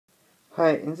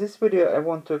Hi, in this video I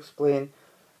want to explain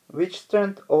which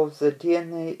strand of the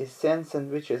DNA is sense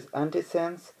and which is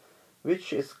antisense,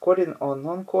 which is coding or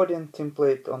non-coding,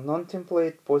 template or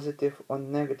non-template, positive or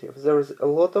negative. There is a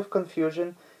lot of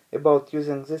confusion about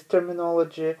using this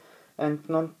terminology, and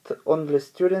not only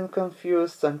students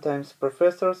confused, sometimes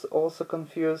professors also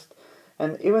confused,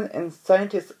 and even in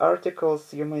scientist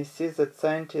articles you may see that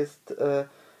scientists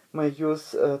may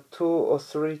use 2 or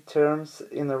 3 terms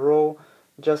in a row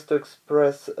just to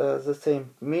express the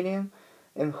same meaning,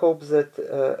 in hopes that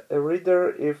a reader,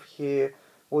 if he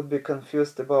would be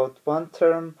confused about one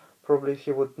term, probably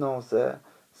he would know the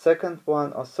second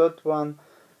one or third one.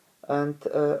 And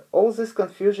all this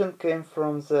confusion came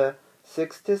from the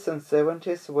 60s and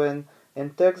 70s, when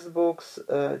in textbooks,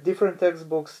 different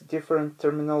textbooks, different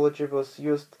terminology was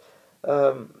used,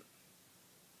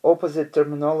 opposite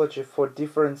terminology for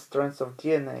different strands of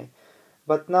DNA.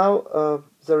 But now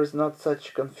there is not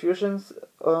such confusions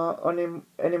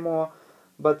anymore,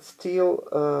 but still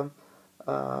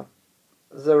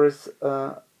there is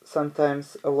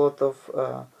sometimes a lot of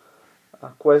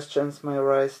questions may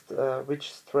arise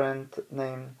which strand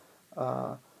name,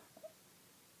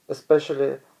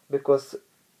 especially because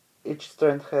each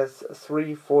strand has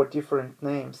 3-4 different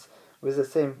names with the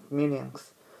same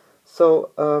meanings.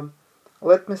 So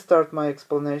let me start my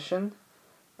explanation,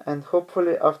 and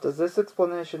hopefully after this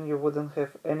explanation you wouldn't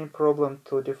have any problem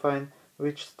to define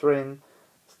which strand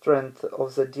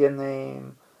of the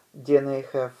DNA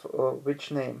have which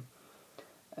name.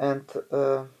 And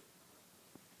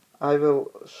I will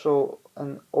show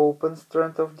an open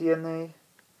strand of DNA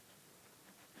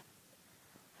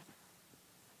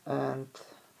and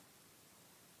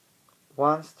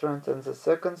one strand and the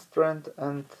second strand,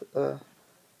 and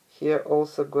here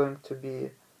also going to be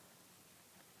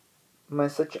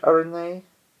message RNA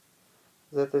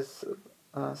that is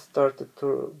started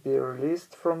to be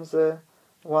released from the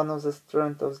one of the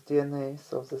strand of DNA.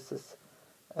 So this is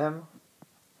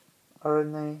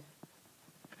mRNA.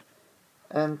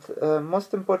 And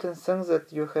most important thing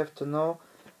that you have to know,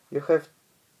 you have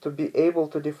to be able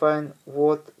to define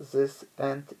what this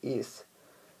end is.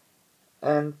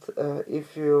 And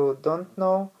if you don't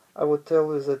know, I would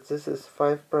tell you that this is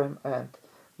 5' end.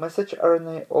 Message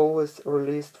RNA always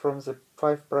released from the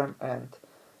 5' end,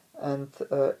 and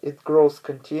it grows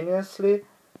continuously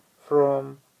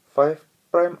from 5'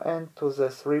 end to the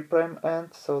 3'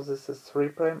 end. So this is 3'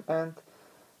 end,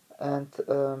 and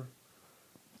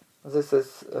this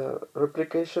is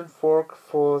replication fork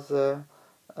for the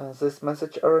this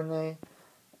message RNA,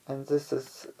 and this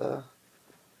is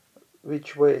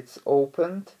which way it's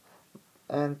opened,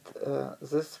 and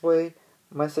this way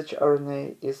message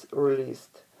RNA is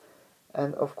released.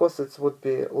 And of course it would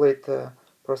be later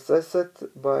processed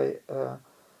by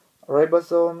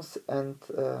ribosomes, and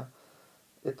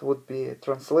it would be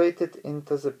translated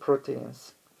into the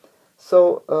proteins.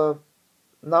 So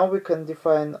now we can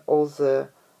define all the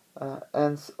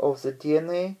ends of the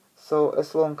DNA. So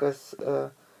as long as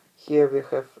here we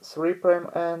have 3'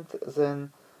 end,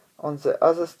 then on the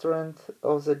other strand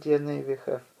of the DNA we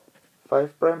have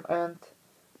 5' end,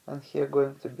 and here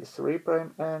going to be 3'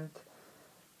 end,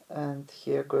 and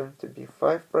here going to be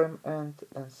 5' end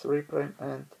and 3'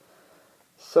 end.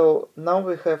 So now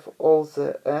we have all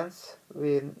the ends,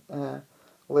 we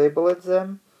labeled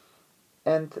them,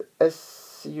 and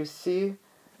as you see,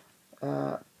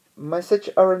 message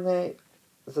RNA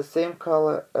the same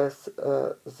color as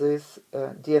this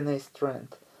DNA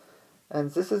strand,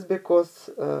 and this is because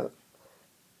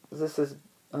this is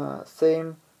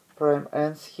same prime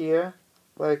ends here,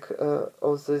 like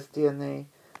of this DNA.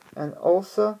 And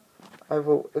also I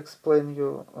will explain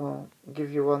you,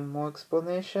 give you one more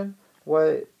explanation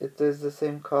why it is the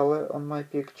same color on my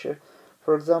picture.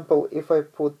 For example, if I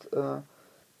put 2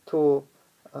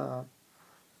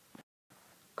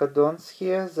 codons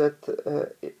here,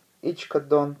 that each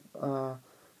codon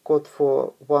code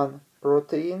for one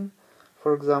protein.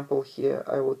 For example, here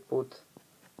I would put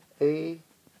A,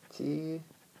 T,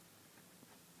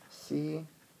 C,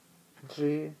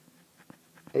 G,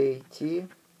 A, T,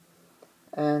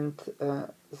 and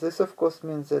this of course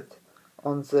means that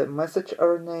on the message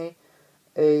RNA,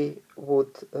 A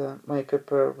would make a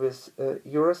pair with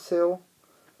uracil,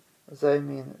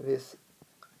 thymine with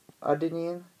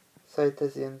adenine,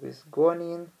 cytosine with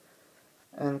guanine,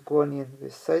 and guanine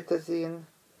with cytosine,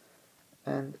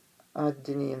 and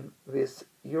adenine with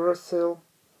uracil,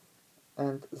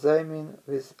 and thymine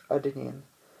with adenine.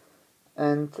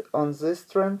 And on this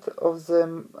strand of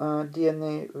the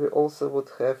DNA we also would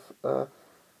have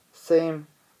same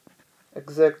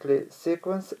exactly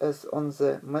sequence as on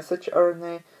the message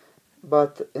RNA,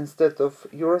 but instead of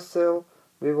uracil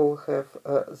we will have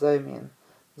thymine.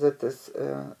 That is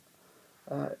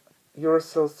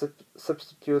uracil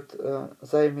substitute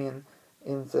thymine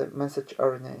in the message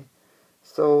RNA.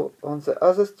 So on the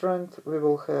other strand we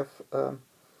will have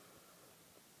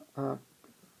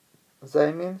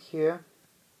thymine here,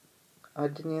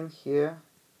 adenine here,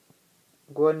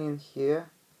 guanine here,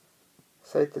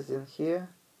 cytosine here,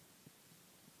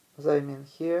 thymine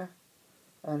here,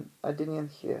 and adenine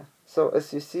here. So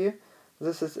as you see,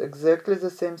 this is exactly the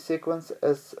same sequence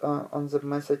as on the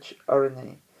message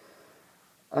RNA.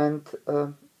 And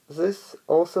this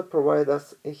also provides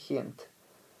us a hint.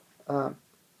 I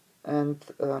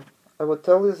will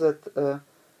tell you that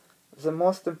the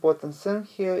most important thing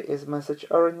here is message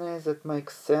RNA that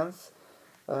makes sense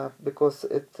because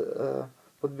it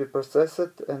would be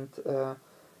processed and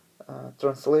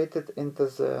translated into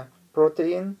the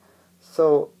protein.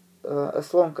 So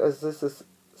as long as this is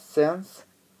sense,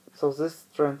 so this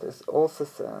strand is also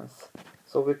sense.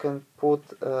 So we can put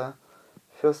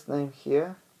first name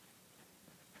here.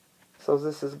 So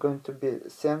this is going to be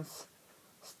sense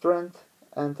strand,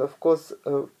 and of course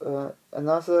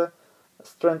another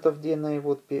strand of DNA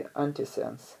would be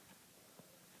antisense.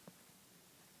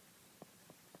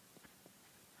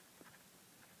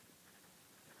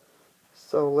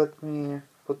 So let me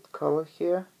put color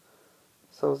here.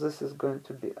 So this is going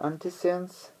to be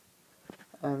antisense,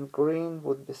 and green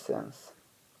would be sense.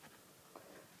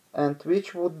 And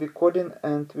which would be coding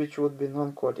and which would be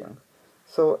non-coding.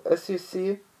 So as you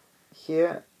see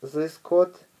here, this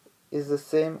code is the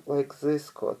same like this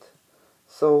code.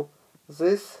 So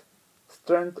this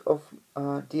strand of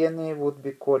DNA would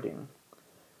be coding,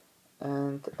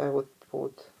 and I would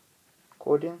put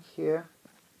coding here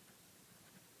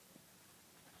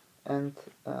and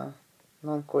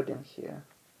non-coding here.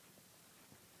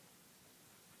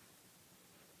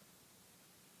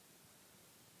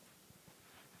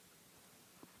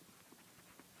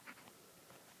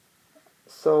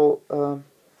 So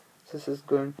this is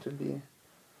going to be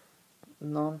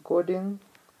non-coding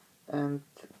and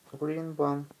green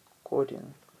one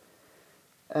coding.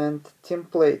 And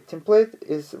template. Template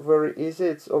is very easy.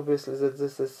 It's obviously that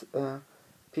this is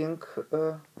pink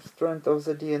strand of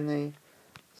the DNA.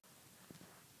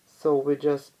 So we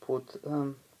just put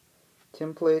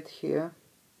template here.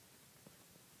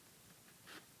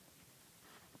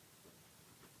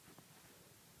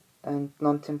 And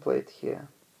non-template here.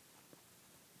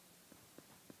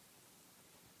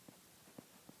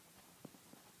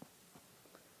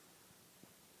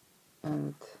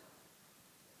 And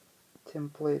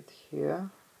template here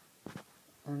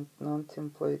and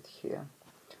non-template here.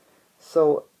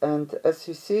 So, and as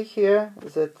you see here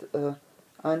that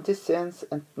antisense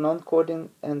and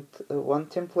non-coding and one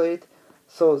template,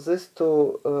 so these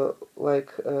two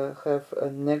have a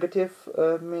negative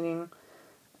meaning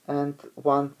and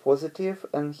one positive,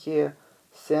 and here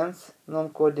sense,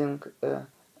 non-coding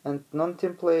and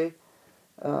non-template,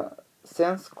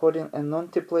 sense, coding and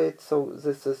non-template, so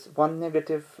this is one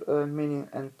negative meaning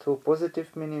and two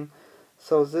positive meaning.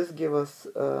 So this gives us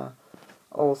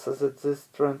also that this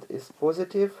strand is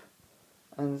positive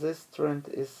and this strand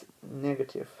is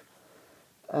negative.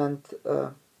 And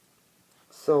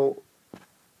so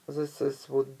this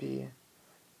would be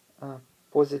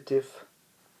positive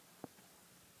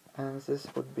and this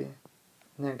would be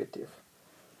negative.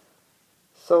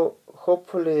 So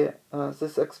hopefully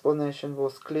this explanation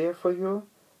was clear for you.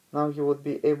 Now you would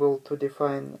be able to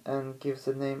define and give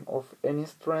the name of any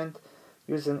strand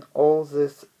using all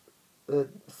these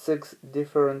 6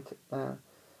 different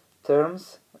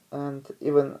terms, and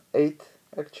even 8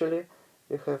 actually.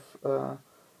 You have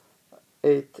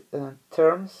 8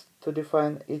 terms to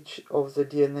define each of the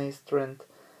DNA strand.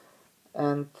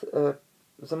 And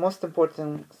the most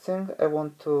important thing I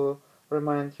want to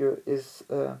remind you is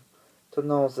to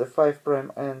know the 5'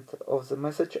 end of the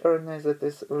message RNA that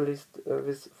is released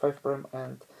with 5'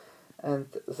 end, and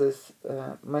this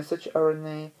message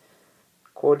RNA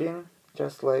coding,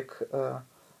 just like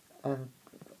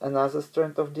another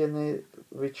strand of DNA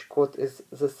which code is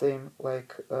the same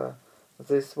like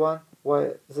this one.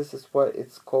 This is why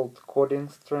it's called coding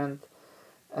strand.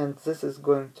 And this is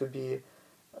going to be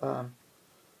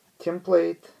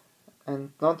template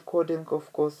and not coding,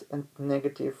 of course, and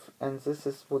negative, and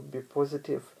this would be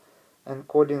positive, and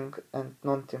coding and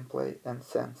non-template and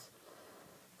sense.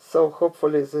 So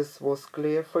hopefully this was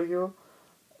clear for you,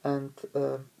 and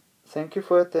thank you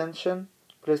for your attention.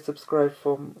 Please subscribe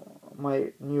for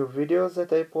my new videos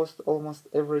that I post almost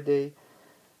every day.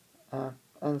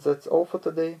 And that's all for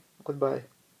today. Goodbye.